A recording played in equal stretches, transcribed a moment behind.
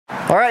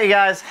Alright, you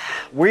guys,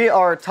 we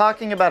are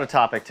talking about a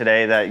topic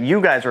today that you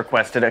guys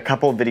requested a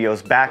couple of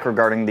videos back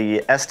regarding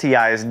the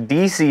STI's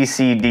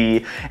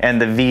DCCD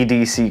and the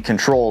VDC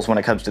controls when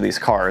it comes to these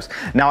cars.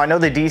 Now, I know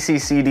the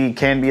DCCD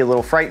can be a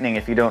little frightening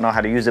if you don't know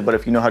how to use it, but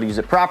if you know how to use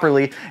it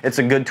properly, it's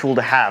a good tool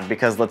to have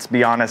because, let's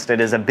be honest,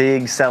 it is a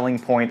big selling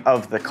point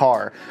of the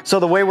car. So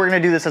the way we're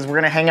going to do this is we're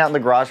going to hang out in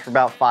the garage for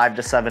about 5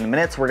 to 7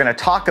 minutes. We're going to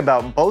talk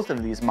about both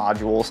of these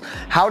modules,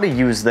 how to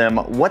use them,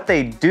 what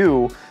they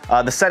do,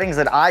 the settings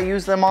that I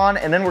use them on,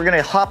 and then we're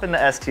gonna hop into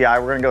STI.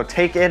 We're gonna go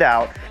take it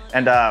out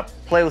and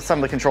play with some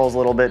of the controls a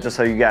little bit just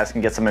so you guys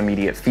can get some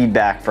immediate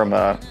feedback from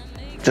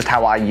just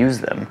how I use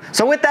them.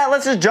 So with that,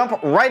 let's just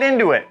jump right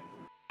into it.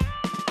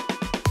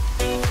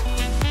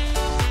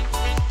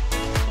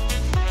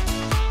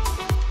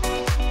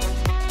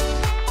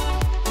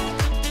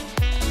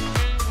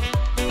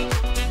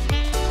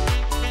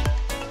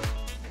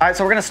 All right,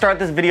 so we're gonna start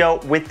this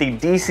video with the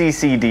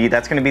DCCD.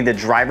 That's gonna be the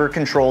driver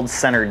controlled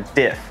center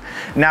diff.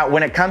 Now,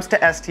 when it comes to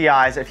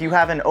STIs, if you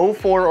have an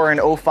 04 or an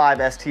 05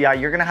 STI,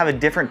 you're gonna have a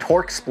different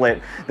torque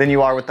split than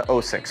you are with the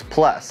 06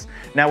 Plus.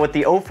 Now, with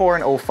the 04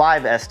 and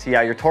 05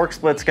 STI, your torque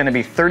split's gonna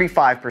be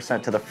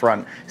 35% to the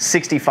front,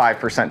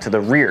 65% to the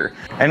rear.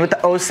 And with the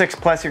 06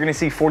 Plus, you're gonna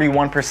see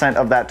 41%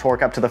 of that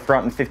torque up to the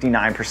front and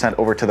 59%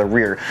 over to the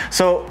rear.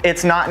 So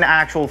it's not an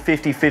actual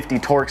 50-50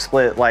 torque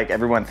split like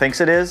everyone thinks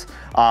it is.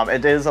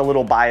 It is a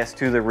little biased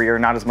to the rear,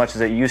 not as much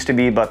as it used to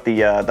be, but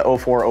the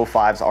 04,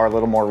 05s are a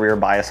little more rear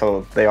biased,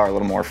 so they are a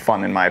little more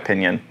fun in my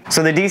opinion.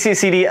 So the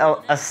DCCD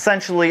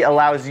essentially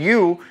allows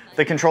you,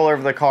 the controller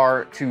of the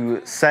car,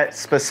 to set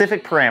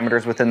specific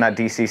parameters within that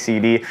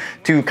DCCD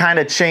to kind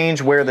of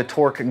change where the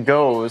torque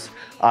goes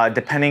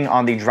depending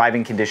on the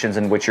driving conditions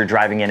in which you're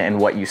driving in and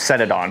what you set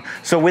it on.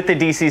 So with the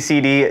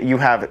DCCD, you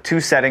have two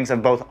settings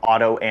of both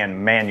auto and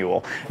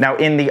manual. Now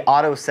in the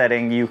auto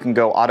setting, you can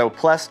go auto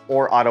plus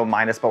or auto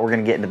minus, but we're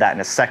gonna get into that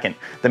in a second.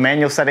 The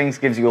manual settings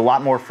gives you a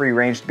lot more free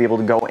range to be able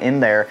to go in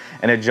there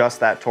and adjust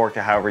that torque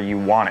to however you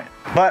want it.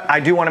 But I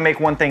do want to make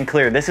one thing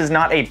clear. This is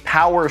not a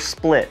power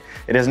split.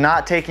 It is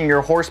not taking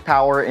your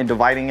horsepower and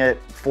dividing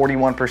it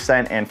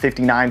 41% and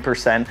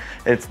 59%.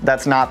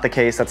 That's not the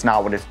case. That's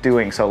not what it's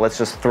doing. So let's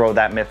just throw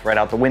that myth right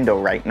out the window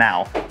right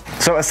now.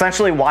 So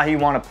essentially why you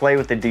want to play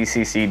with the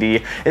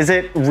DCCD is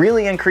it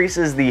really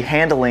increases the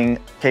handling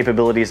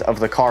capabilities of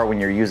the car when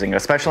you're using it,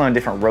 especially on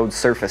different road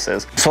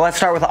surfaces. So let's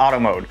start with auto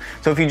mode.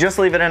 So if you just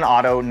leave it in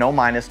auto, no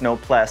minus, no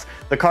plus,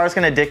 the car is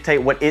going to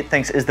dictate what it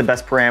thinks is the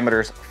best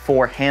parameters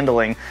for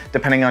handling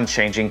depending on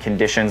changing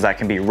conditions. That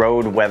can be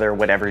road, weather,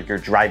 whatever you're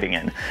driving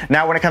in.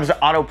 Now when it comes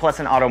to auto plus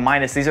and auto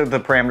minus, these are the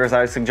parameters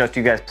I suggest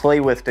you guys play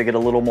with to get a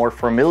little more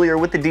familiar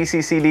with the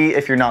DCCD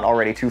if you're not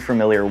already too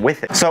familiar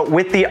with it. So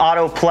with the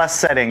auto plus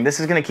setting, this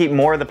is going to keep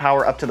more of the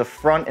power up to the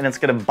front, and it's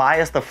going to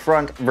bias the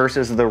front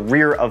versus the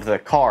rear of the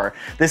car.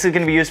 This is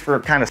going to be used for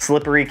kind of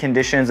slippery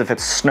conditions, if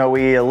it's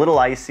snowy, a little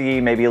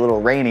icy, maybe a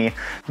little rainy,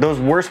 those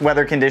worse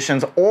weather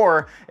conditions,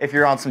 or if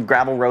you're on some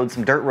gravel roads,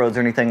 some dirt roads or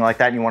anything like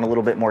that and you want a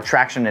little bit more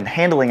traction and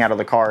handling out of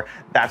the car,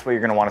 that's what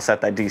you're going to want to set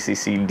that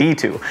DCCD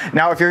to.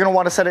 Now if you're going to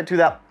want to set it to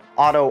that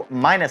auto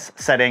minus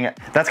setting,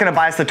 that's going to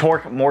bias the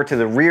torque more to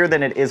the rear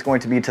than it is going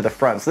to be to the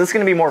front. So this is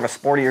going to be more of a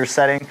sportier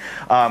setting.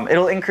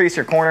 It'll increase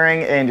your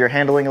cornering and your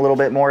handling a little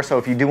bit more. So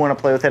if you do want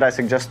to play with it, I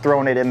suggest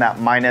throwing it in that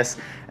minus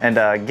and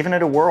giving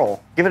it a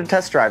whirl. Give it a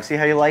test drive, see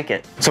how you like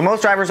it. So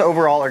most drivers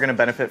overall are going to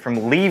benefit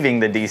from leaving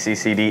the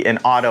DCCD in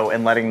auto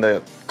and letting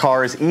the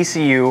car's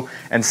ECU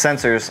and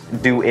sensors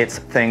do its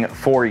thing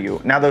for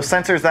you. Now those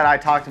sensors that I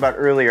talked about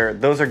earlier,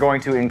 those are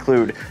going to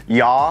include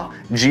yaw,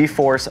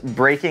 G-force,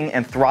 braking,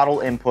 and throttle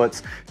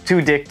inputs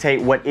to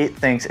dictate what it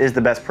thinks is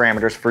the best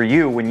parameters for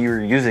you when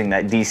you're using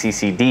that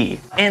DCCD.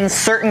 In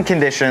certain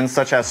conditions,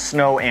 such as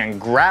snow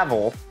and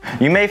gravel,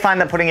 you may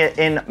find that putting it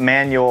in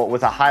manual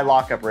with a high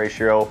lockup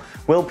ratio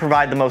will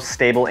provide the most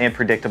stable and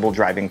predictable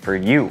driving for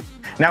you.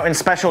 Now in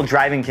special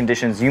driving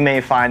conditions, you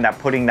may find that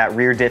putting that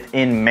rear diff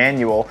in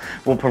manual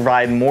will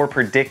provide more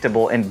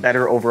predictable and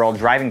better overall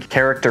driving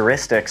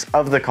characteristics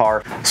of the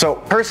car. So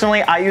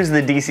personally, I use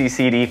the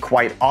DCCD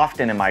quite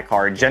often in my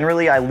car.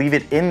 Generally, I leave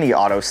it in the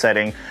auto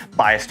setting,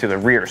 biased to the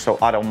rear. So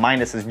auto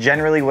minus is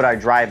generally what I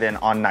drive in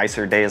on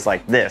nicer days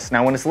like this.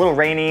 Now when it's a little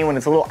rainy, when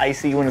it's a little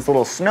icy, when it's a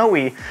little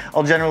snowy,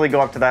 I'll generally go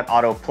up to that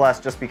auto plus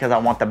just because I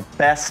want the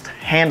best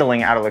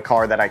handling out of the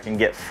car that I can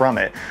get from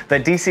it. The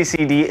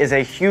DCCD is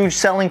a huge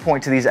selling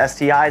point to these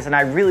STIs, and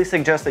I really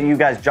suggest that you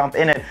guys jump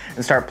in it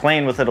and start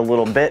playing with it a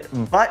little bit,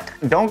 but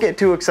don't get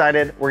too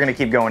excited. We're gonna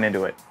keep going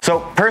into it.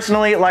 So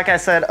personally, like I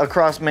said,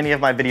 across many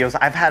of my videos,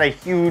 I've had a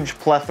huge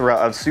plethora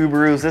of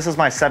Subarus. This is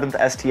my 7th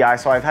STI,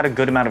 so I've had a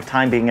good amount of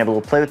time being able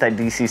to play with that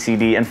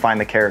DCCD and find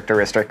the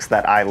characteristics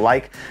that I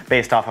like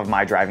based off of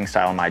my driving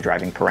style and my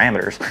driving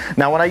parameters.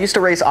 Now, when I used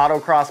to race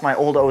autocross, my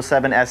old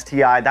 07 2011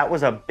 STI, that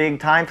was a big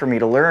time for me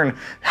to learn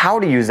how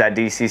to use that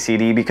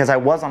DCCD because I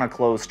was on a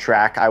closed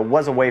track, I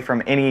was away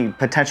from any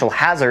potential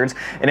hazards,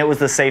 and it was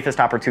the safest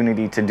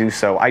opportunity to do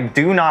so. I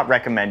do not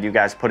recommend you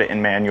guys put it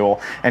in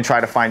manual and try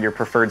to find your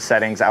preferred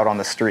settings out on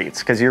the streets,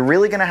 because you're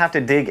really gonna have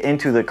to dig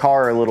into the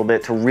car a little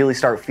bit to really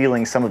start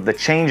feeling some of the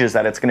changes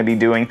that it's gonna be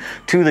doing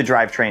to the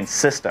drivetrain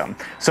system.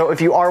 So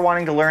if you are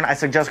wanting to learn, I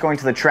suggest going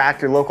to the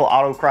track, your local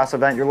autocross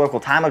event, your local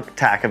time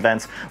attack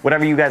events,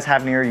 whatever you guys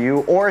have near you,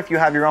 or if you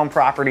have your own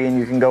property and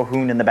you can go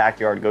hoon in the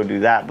backyard, go do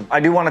that. But I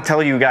do want to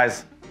tell you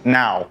guys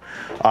now,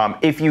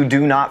 if you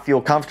do not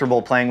feel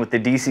comfortable playing with the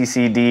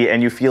DCCD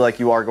and you feel like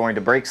you are going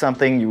to break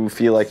something, you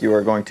feel like you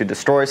are going to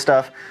destroy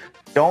stuff,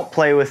 don't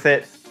play with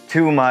it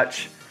too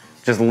much.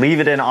 Just leave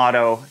it in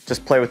auto,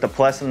 just play with the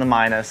plus and the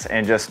minus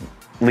and just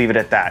leave it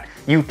at that.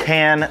 You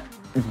can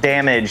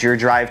damage your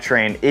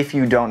drivetrain if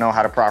you don't know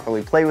how to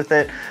properly play with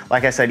it.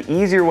 Like I said,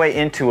 ease your way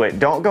into it.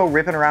 Don't go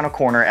ripping around a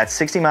corner at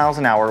 60 miles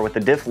an hour with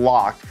the diff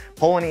locked,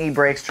 pulling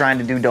e-brakes, trying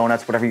to do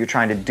donuts, whatever you're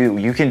trying to do.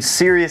 You can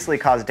seriously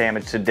cause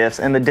damage to diffs,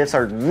 and the diffs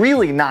are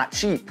really not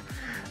cheap.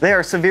 They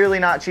are severely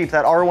not cheap.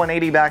 That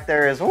R180 back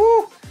there is,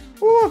 woo,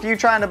 if you're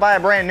trying to buy a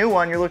brand new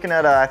one, you're looking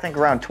at, I think,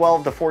 around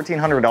 $1,200 to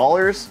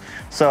 $1,400.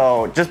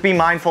 So just be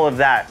mindful of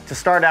that. To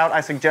start out,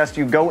 I suggest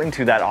you go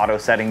into that auto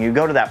setting, you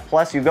go to that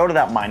plus, you go to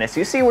that minus,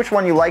 you see which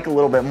one you like a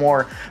little bit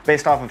more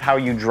based off of how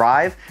you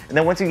drive. And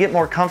then once you get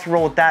more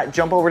comfortable with that,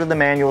 jump over to the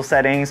manual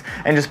settings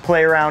and just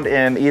play around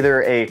in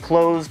either a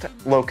closed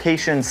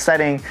location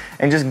setting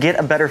and just get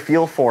a better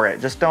feel for it.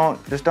 Just don't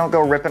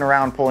go ripping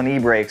around pulling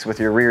e-brakes with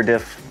your rear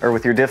diff or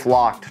with your diff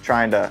locked,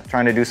 trying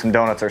to do some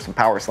donuts or some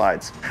power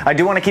slides. I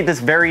do want to keep this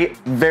very,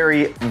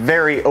 very,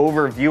 very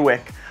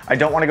overviewic. I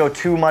don't want to go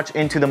too much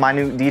into the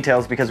minute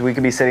details because we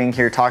could be sitting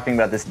here talking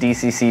about this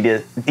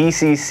DCCD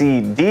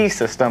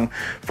system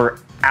for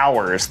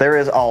hours. There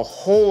is a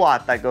whole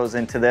lot that goes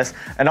into this,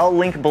 and I'll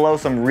link below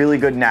some really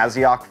good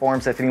Nasioc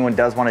forums if anyone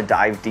does want to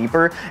dive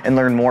deeper and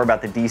learn more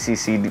about the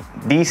DCCD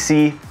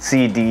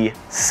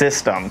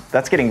system.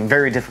 That's getting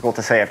very difficult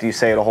to say after you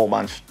say it a whole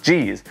bunch.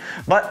 Jeez.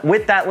 But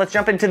with that, let's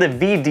jump into the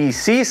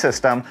VDC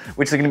system,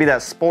 which is going to be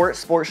that Sport,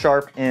 Sport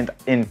Sharp, and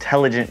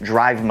Intelligent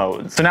drive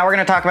modes. So now we're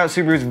going to talk about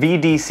Subaru's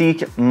VDC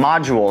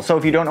module. So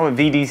if you don't know what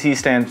VDC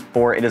stands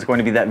for, it is going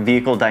to be that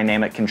vehicle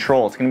dynamic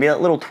control. It's going to be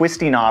that little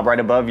twisty knob right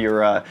above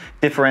your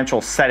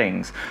differential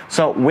settings.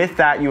 So with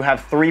that, you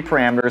have three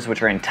parameters,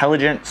 which are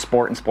Intelligent,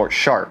 Sport, and Sport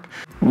Sharp.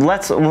 We're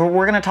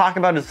going to talk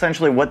about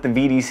essentially what the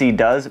VDC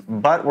does,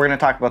 but we're going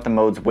to talk about the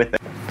modes with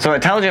it. So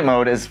Intelligent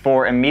mode is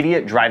for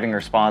immediate driving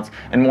response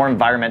and more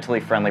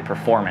environmentally friendly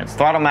performance.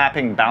 Throttle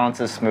mapping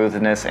balances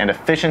smoothness and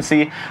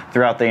efficiency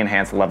throughout the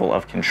enhanced level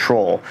of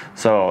control.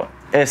 So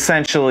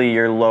essentially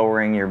you're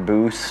lowering your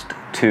boost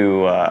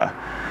to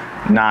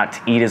not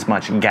eat as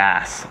much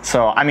gas.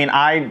 So I mean,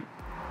 I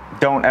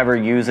don't ever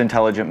use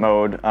Intelligent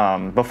mode.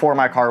 Before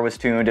my car was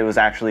tuned, it was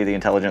actually the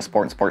Intelligent,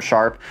 Sport, and Sport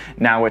Sharp.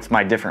 Now it's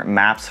my different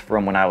maps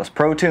from when I was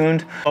Pro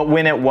tuned. But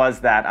when it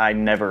was that, I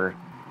never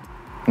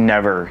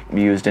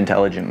used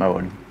Intelligent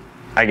mode.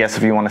 I guess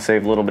if you want to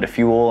save a little bit of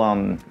fuel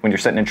when you're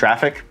sitting in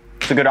traffic,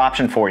 it's a good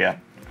option for you.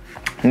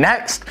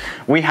 Next,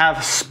 we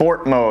have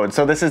Sport mode.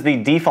 So this is the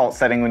default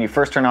setting. When you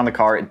first turn on the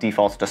car, it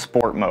defaults to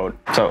Sport mode.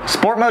 So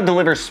Sport mode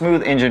delivers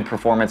smooth engine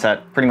performance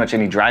at pretty much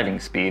any driving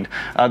speed.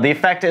 The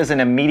effect is an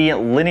immediate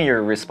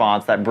linear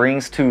response that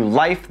brings to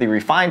life the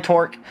refined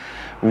torque,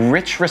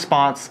 rich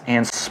response,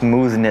 and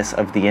smoothness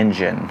of the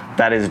engine.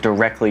 That is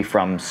directly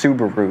from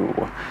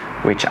Subaru,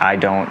 which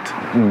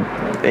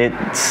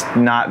it's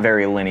not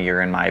very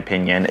linear in my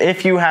opinion.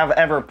 If you have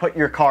ever put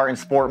your car in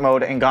sport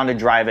mode and gone to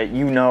drive it,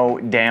 you know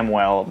damn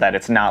well that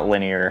it's not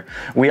linear.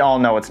 We all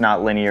know it's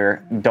not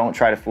linear. Don't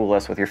try to fool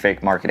us with your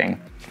fake marketing.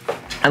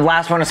 And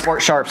last one is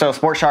Sport Sharp. So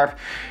Sport Sharp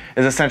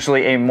is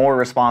essentially a more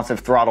responsive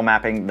throttle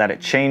mapping that it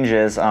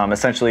changes.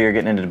 Essentially you're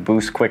getting into the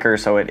boost quicker,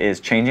 so it is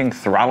changing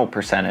throttle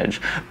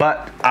percentage.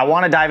 But I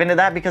want to dive into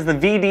that because the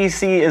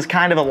VDC is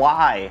kind of a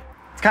lie.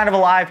 It's kind of a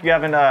lie if you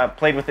haven't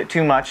played with it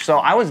too much. So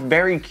I was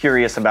very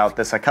curious about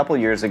this a couple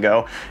years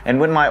ago, and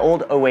when my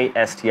old 08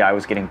 STI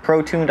was getting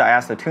Pro tuned, I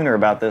asked the tuner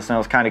about this, and I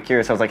was kind of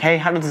curious. I was like, hey,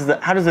 how does the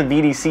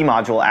VDC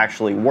module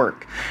actually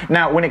work?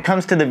 Now, when it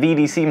comes to the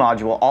VDC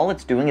module, all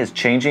it's doing is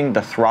changing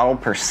the throttle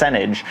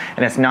percentage,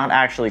 and it's not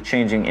actually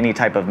changing any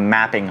type of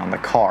mapping on the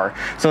car.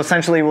 So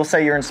essentially, we'll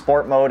say you're in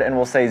sport mode, and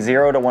we'll say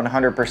 0 to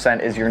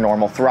 100% is your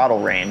normal throttle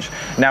range.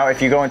 Now, if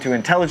you go into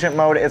Intelligent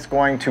mode, it's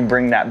going to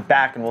bring that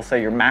back, and we'll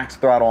say your max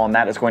throttle on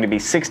that is going to be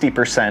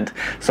 60%.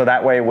 So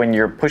that way, when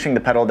you're pushing the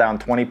pedal down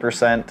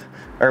 20%,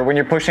 or when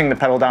you're pushing the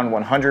pedal down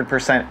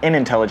 100% in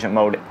Intelligent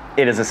mode,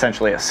 it is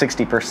essentially a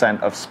 60%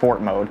 of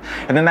sport mode.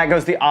 And then that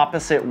goes the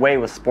opposite way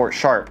with Sport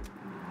Sharp.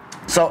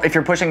 So if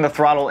you're pushing the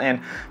throttle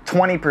in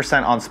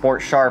 20% on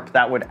Sport Sharp,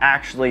 that would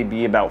actually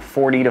be about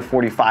 40 to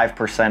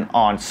 45%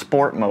 on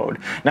Sport mode.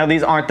 Now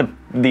these aren't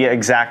the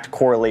exact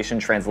correlation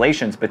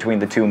translations between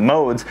the two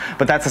modes,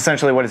 but that's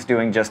essentially what it's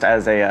doing just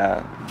as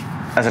a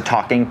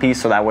talking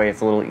piece, so that way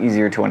it's a little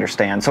easier to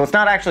understand. So it's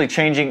not actually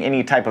changing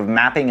any type of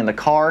mapping in the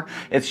car,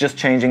 it's just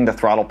changing the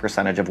throttle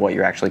percentage of what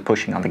you're actually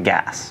pushing on the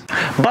gas.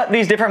 But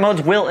these different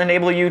modes will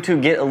enable you to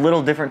get a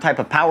little different type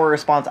of power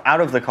response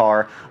out of the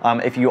car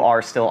if you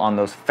are still on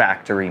those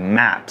factory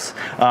maps.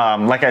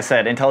 Like I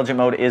said, intelligent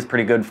mode is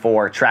pretty good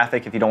for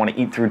traffic if you don't want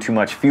to eat through too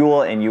much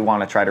fuel and you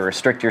want to try to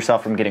restrict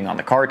yourself from getting on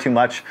the car too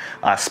much.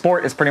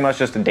 Sport is pretty much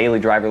just a daily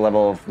driver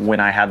level of when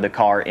I had the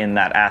car in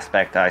that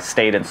aspect. I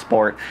stayed in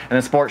sport, and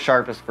then sport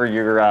sharp is for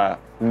your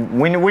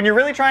when you're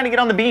really trying to get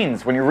on the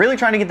beans, when you're really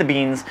trying to get the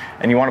beans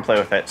and you want to play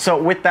with it.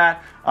 So with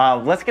that,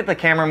 let's get the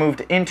camera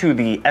moved into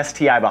the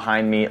STI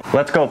behind me.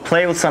 Let's go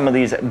play with some of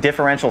these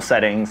differential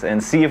settings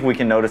and see if we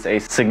can notice a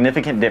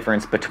significant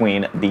difference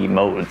between the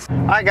modes. All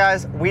right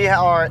guys, we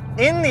are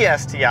in the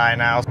STI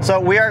now. So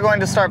we are going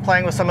to start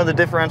playing with some of the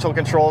differential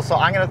controls. So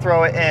I'm going to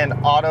throw it in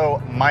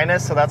auto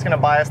minus. So that's going to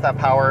bias that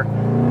power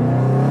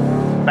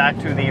back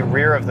to the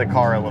rear of the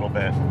car a little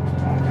bit.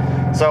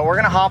 So we're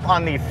going to hop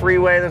on the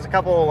freeway. There's a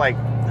couple like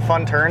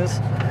fun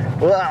turns.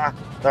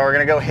 So we're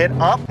gonna go hit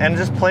up and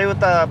just play with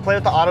the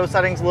auto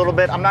settings a little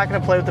bit. I'm not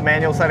gonna play with the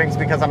manual settings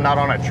because I'm not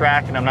on a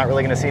track and I'm not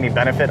really gonna see any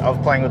benefit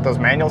of playing with those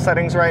manual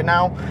settings right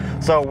now.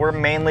 So we're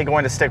mainly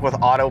going to stick with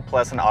auto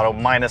plus and auto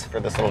minus for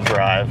this little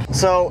drive.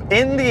 So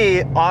in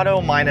the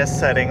auto minus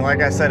setting, like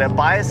I said, it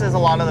biases a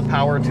lot of the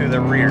power to the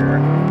rear.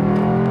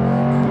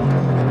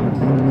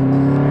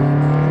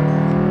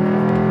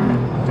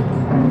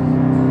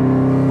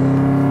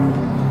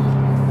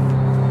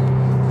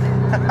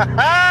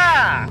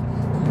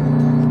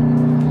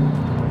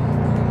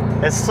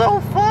 It's so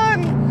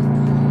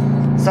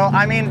fun. So,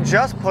 I mean,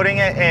 just putting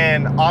it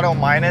in auto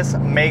minus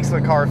makes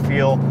the car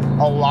feel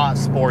a lot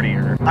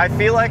sportier. I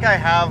feel like I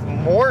have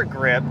more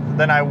grip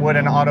than I would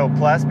in auto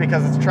plus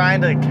because it's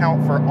trying to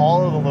account for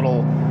all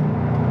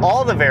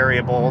the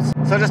variables.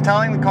 So just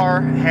telling the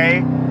car,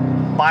 hey,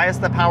 bias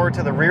the power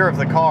to the rear of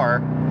the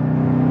car.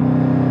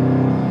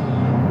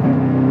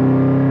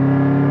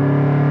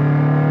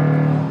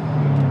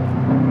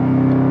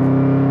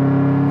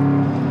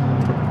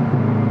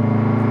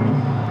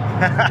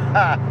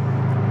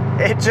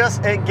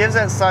 It gives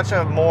it such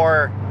a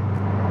more,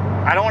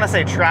 I don't want to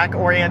say track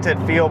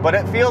oriented feel, but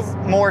it feels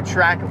more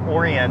track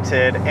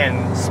oriented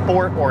and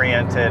sport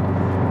oriented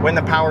when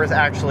the power is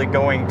actually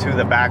going to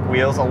the back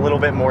wheels a little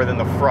bit more than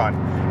the front.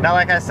 Now,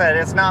 like I said,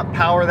 it's not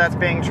power that's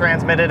being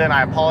transmitted, and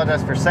I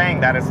apologize for saying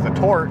that, it's the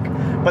torque,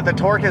 but the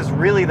torque is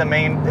really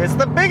it's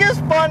the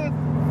biggest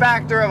fun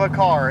factor of a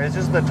car, is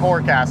just the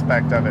torque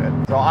aspect of it.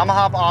 So I'm gonna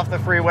hop off the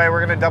freeway,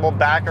 we're gonna double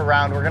back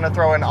around, we're gonna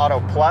throw in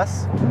auto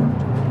plus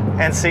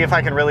and see if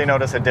I can really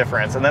notice a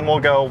difference. And then we'll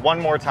go one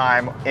more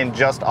time in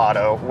just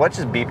auto. What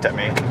just beeped at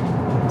me?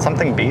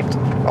 Something beeped?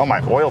 Oh,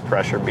 my oil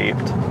pressure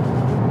beeped.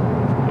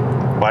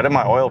 Why did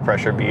my oil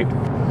pressure beep?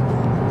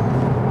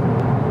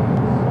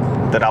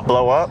 Did I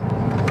blow up?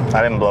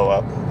 I didn't blow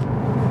up.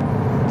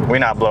 We're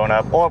not blowing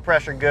up. Oil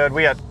pressure good.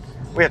 We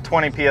had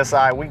 20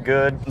 PSI, we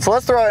good. So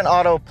let's throw in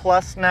auto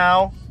plus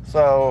now.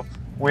 So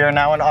we are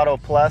now in auto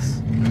plus.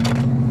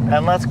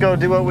 And let's go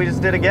do what we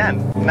just did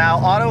again. Now,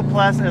 auto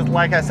plus is,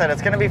 like I said,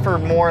 it's gonna be for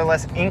more or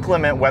less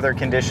inclement weather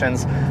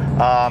conditions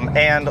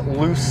and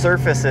loose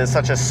surfaces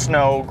such as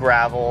snow,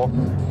 gravel,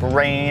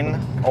 rain,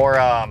 or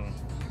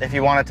if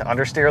you want it to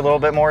understeer a little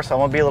bit more. So I'm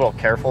gonna be a little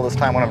careful this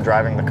time when I'm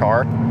driving the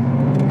car,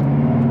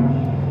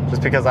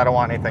 just because I don't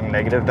want anything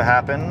negative to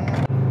happen.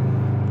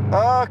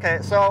 Okay,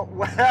 so,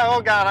 oh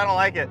God, I don't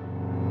like it.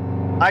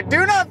 I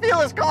do not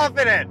feel as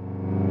confident.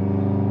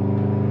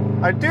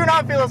 I do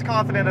not feel as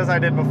confident as I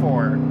did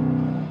before.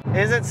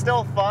 Is it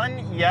still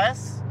fun?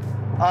 Yes.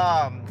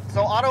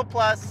 So auto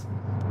plus,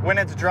 when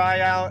it's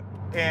dry out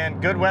in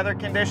good weather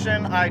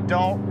condition, I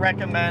don't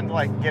recommend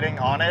like getting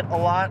on it a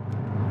lot.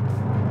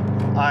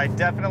 I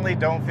definitely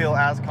don't feel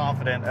as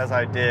confident as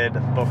I did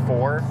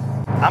before.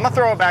 I'm gonna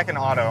throw it back in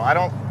auto.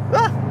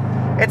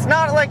 It's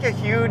not like a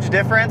huge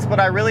difference, but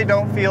I really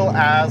don't feel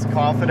as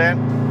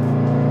confident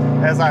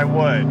as I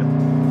would.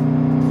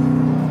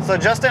 So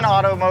just in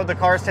auto mode, the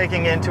car's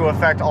taking into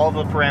effect all of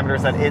the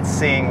parameters that it's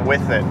seeing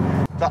with it.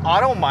 The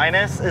auto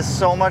minus is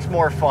so much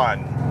more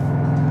fun.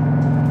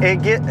 I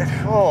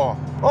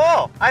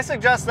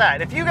suggest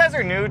that. If you guys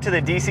are new to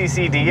the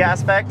DCCD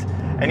aspect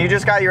and you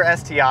just got your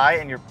STI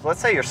and let's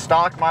say your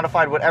stock,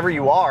 modified, whatever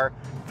you are,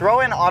 throw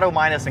in auto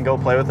minus and go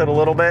play with it a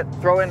little bit.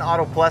 Throw in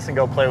auto plus and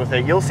go play with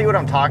it. You'll see what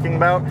I'm talking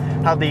about,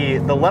 how the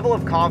level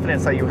of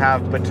confidence that you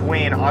have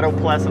between auto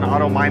plus and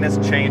auto minus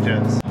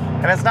changes.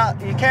 And it's not,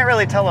 you can't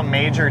really tell a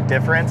major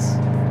difference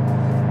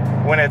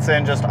when it's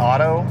in just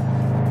auto.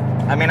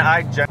 I mean,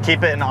 I just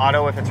keep it in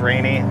auto if it's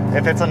rainy.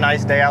 If it's a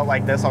nice day out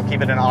like this, I'll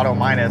keep it in auto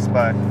minus.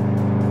 But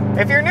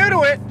if you're new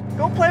to it,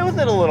 go play with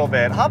it a little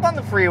bit. Hop on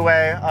the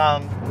freeway,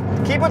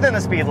 keep within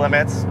the speed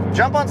limits,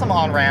 jump on some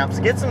on-ramps,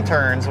 get some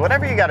turns,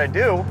 whatever you gotta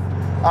do.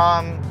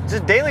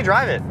 Just daily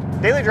drive it.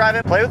 Daily drive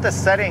it, play with the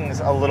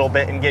settings a little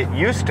bit and get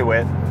used to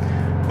it.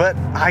 But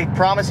I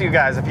promise you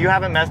guys, if you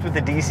haven't messed with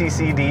the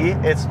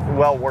DCCD, it's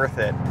well worth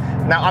it.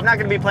 Now, I'm not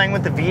gonna be playing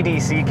with the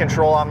VDC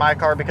control on my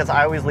car because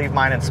I always leave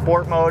mine in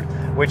sport mode,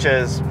 which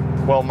is,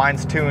 well,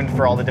 mine's tuned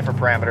for all the different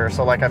parameters.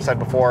 So like I've said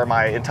before,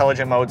 my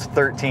intelligent mode's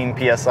 13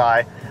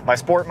 PSI, my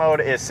sport mode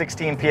is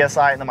 16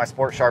 PSI, and then my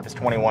sport sharp is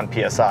 21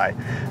 PSI.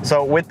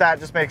 So with that,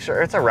 just make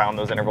sure it's around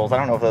those intervals. I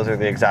don't know if those are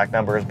the exact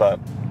numbers, but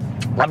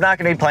I'm not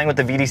going to be playing with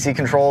the VDC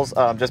controls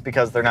just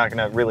because they're not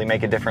going to really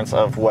make a difference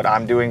of what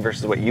I'm doing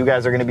versus what you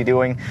guys are going to be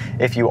doing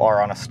if you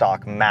are on a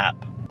stock map.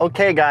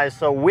 Okay guys,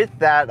 so with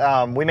that,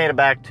 we made it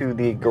back to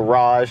the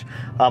garage.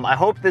 I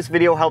hope this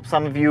video helped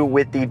some of you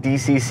with the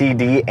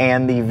DCCD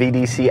and the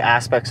VDC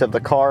aspects of the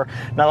car.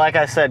 Now, like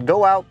I said,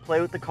 go out, play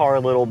with the car a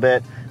little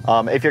bit.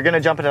 If you're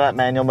gonna jump into that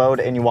manual mode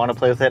and you wanna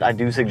play with it, I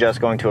do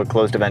suggest going to a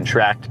closed event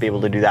track to be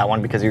able to do that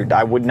one, because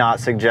I would not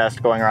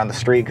suggest going around the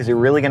street because you're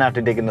really gonna have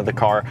to dig into the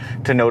car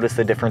to notice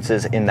the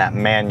differences in that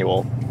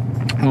manual.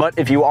 But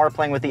if you are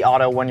playing with the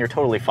auto one, you're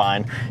totally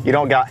fine. You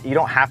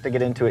don't have to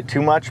get into it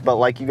too much, but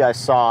like you guys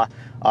saw,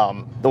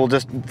 well,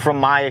 just from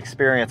my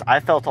experience,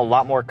 I felt a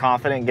lot more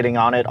confident getting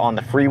on it on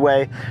the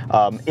freeway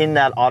in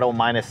that auto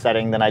minus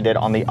setting than I did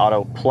on the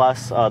auto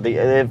plus.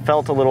 It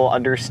felt a little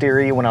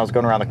understeery when I was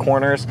going around the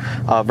corners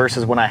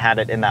versus when I had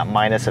it in that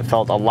minus. It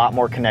felt a lot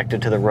more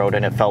connected to the road,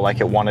 and it felt like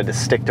it wanted to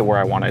stick to where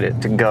I wanted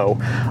it to go.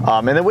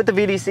 And then with the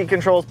VDC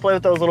controls, play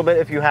with those a little bit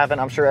if you haven't.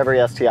 I'm sure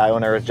every STI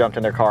owner has jumped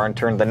in their car and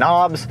turned the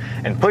knobs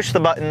and pushed the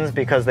buttons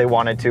because they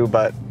wanted to,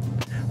 but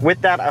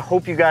with that, I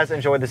hope you guys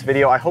enjoyed this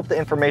video. I hope the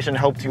information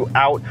helped you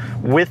out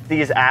with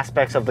these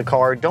aspects of the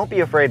car. Don't be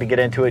afraid to get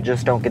into it.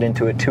 Just don't get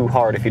into it too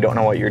hard if you don't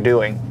know what you're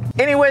doing.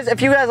 Anyways,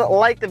 if you guys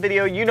like the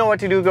video, you know what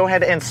to do. Go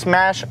ahead and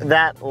smash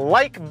that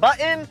like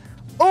button.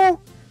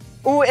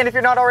 Ooh, and if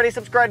you're not already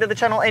subscribed to the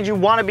channel and you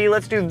want to be,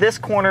 let's do this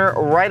corner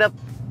right up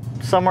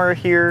somewhere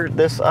here,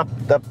 this up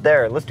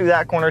there. Let's do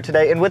that corner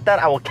today. And with that,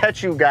 I will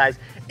catch you guys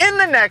in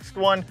the next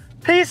one.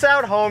 Peace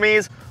out,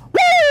 homies.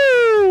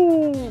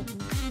 Woo!